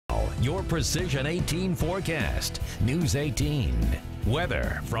Your Precision 18 forecast. News 18.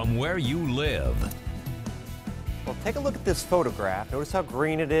 Weather from where you live. Well, take a look at this photograph. Notice how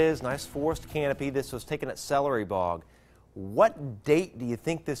green it is. Nice forest canopy. This was taken at Celery Bog. What date do you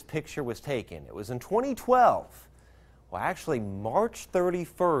think this picture was taken? It was in 2012. Well, actually, March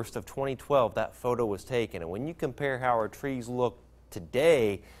 31st of 2012, that photo was taken. And when you compare how our trees look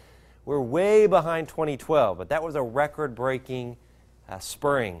today, we're way behind 2012. But that was a record-breaking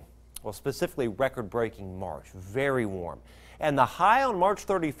spring. Well, specifically record-breaking March. Very warm. And the high on March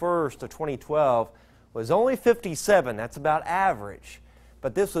 31st of 2012 was only 57. That's about average.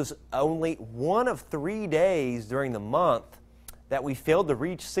 But this was only one of 3 days during the month that we failed to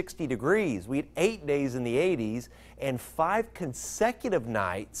reach 60 degrees. We had 8 days in the 80s and 5 consecutive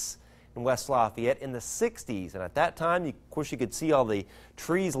nights in West Lafayette in the 60s. And at that time, of course, you could see all the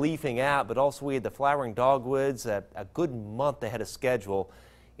trees leafing out, but also we had the flowering dogwoods, a good month ahead of schedule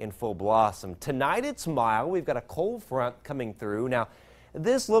in full blossom. Tonight it's mild. We've got a cold front coming through. Now,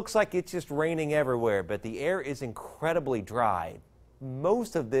 this looks like it's just raining everywhere, but the air is incredibly dry.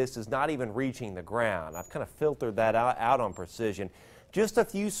 Most of this is not even reaching the ground. I've kind of filtered that out on Precision. Just a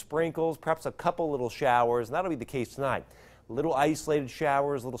few sprinkles, perhaps a couple little showers, and that'll be the case tonight. Little isolated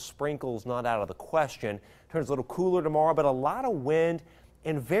showers, little sprinkles, not out of the question. Turns a little cooler tomorrow, but a lot of wind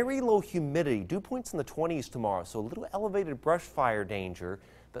and very low humidity. Dew points in the 20s tomorrow, so a little elevated brush fire danger,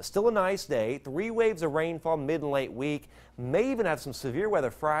 but still a nice day. 3 waves of rainfall mid and late week. May even have some severe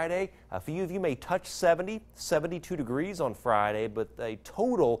weather Friday. A few of you may touch 70, 72 degrees on Friday, but a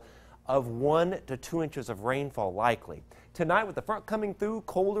total of 1 to 2 inches of rainfall likely. Tonight, with the front coming through,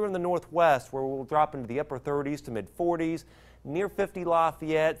 colder in the northwest, where we'll drop into the upper 30s to mid 40s. Near 50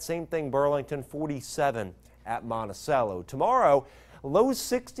 Lafayette, same thing Burlington, 47 at Monticello. Tomorrow, low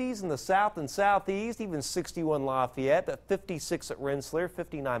 60s in the south and southeast, even 61 Lafayette, but 56 at Rensselaer,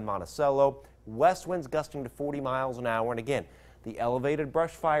 59 Monticello. West winds gusting to 40 miles an hour. And again, the elevated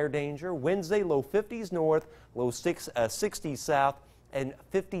brush fire danger. Wednesday, low 50s north, low 60s south, and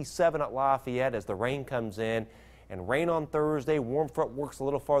 57 at Lafayette as the rain comes in. And rain on Thursday. Warm front works a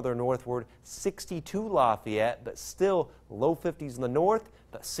little farther northward. 62 Lafayette, but still low 50s in the north,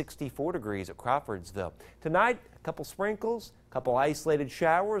 but 64 degrees at Crawfordsville. Tonight, a couple sprinkles, a couple isolated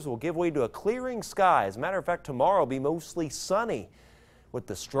showers will give way to a clearing sky. As a matter of fact, tomorrow will be mostly sunny with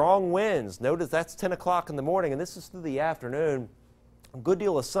the strong winds. Notice that's 10 o'clock in the morning, and this is through the afternoon. A good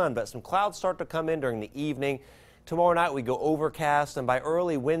deal of sun, but some clouds start to come in during the evening. Tomorrow night we go overcast, and by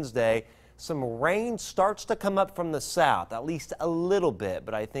early Wednesday, some rain starts to come up from the south, at least a little bit,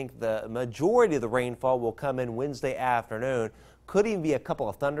 but I think the majority of the rainfall will come in Wednesday afternoon. Could even be a couple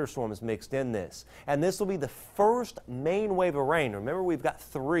of thunderstorms mixed in this. And this will be the first main wave of rain. Remember, we've got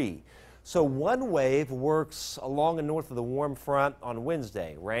 3. So one wave works along and north of the warm front on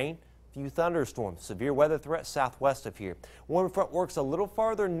Wednesday. Rain, few thunderstorms, severe weather threat southwest of here. Warm front works a little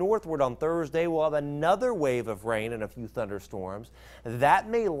farther northward on Thursday. We'll have another wave of rain and a few thunderstorms. That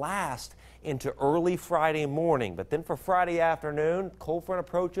may last into early Friday morning, but then for Friday afternoon, cold front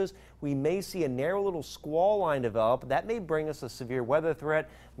approaches, we may see a narrow little squall line develop. That may bring us a severe weather threat,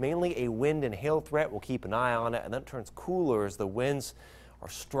 mainly a wind and hail threat. We'll keep an eye on it, and then it turns cooler as the winds are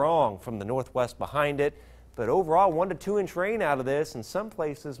strong from the northwest behind it. But overall, 1 to 2 inch rain out of this, and some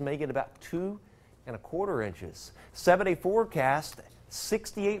places may get about 2¼ inches. 7-day forecast,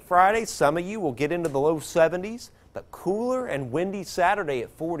 68 Friday. Some of you will get into the low 70s, but cooler and windy Saturday at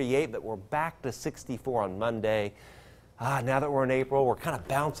 48, but we're back to 64 on Monday. Now that we're in April, we're kind of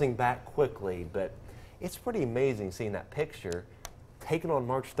bouncing back quickly, but it's pretty amazing seeing that picture taken on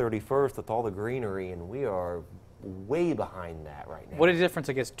March 31st with all the greenery, and we are way behind that right now. What a difference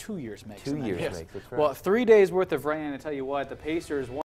I guess 2 years makes. 2 years makes, that's right. Well, 3 days worth of rain, I tell you what, the Pacers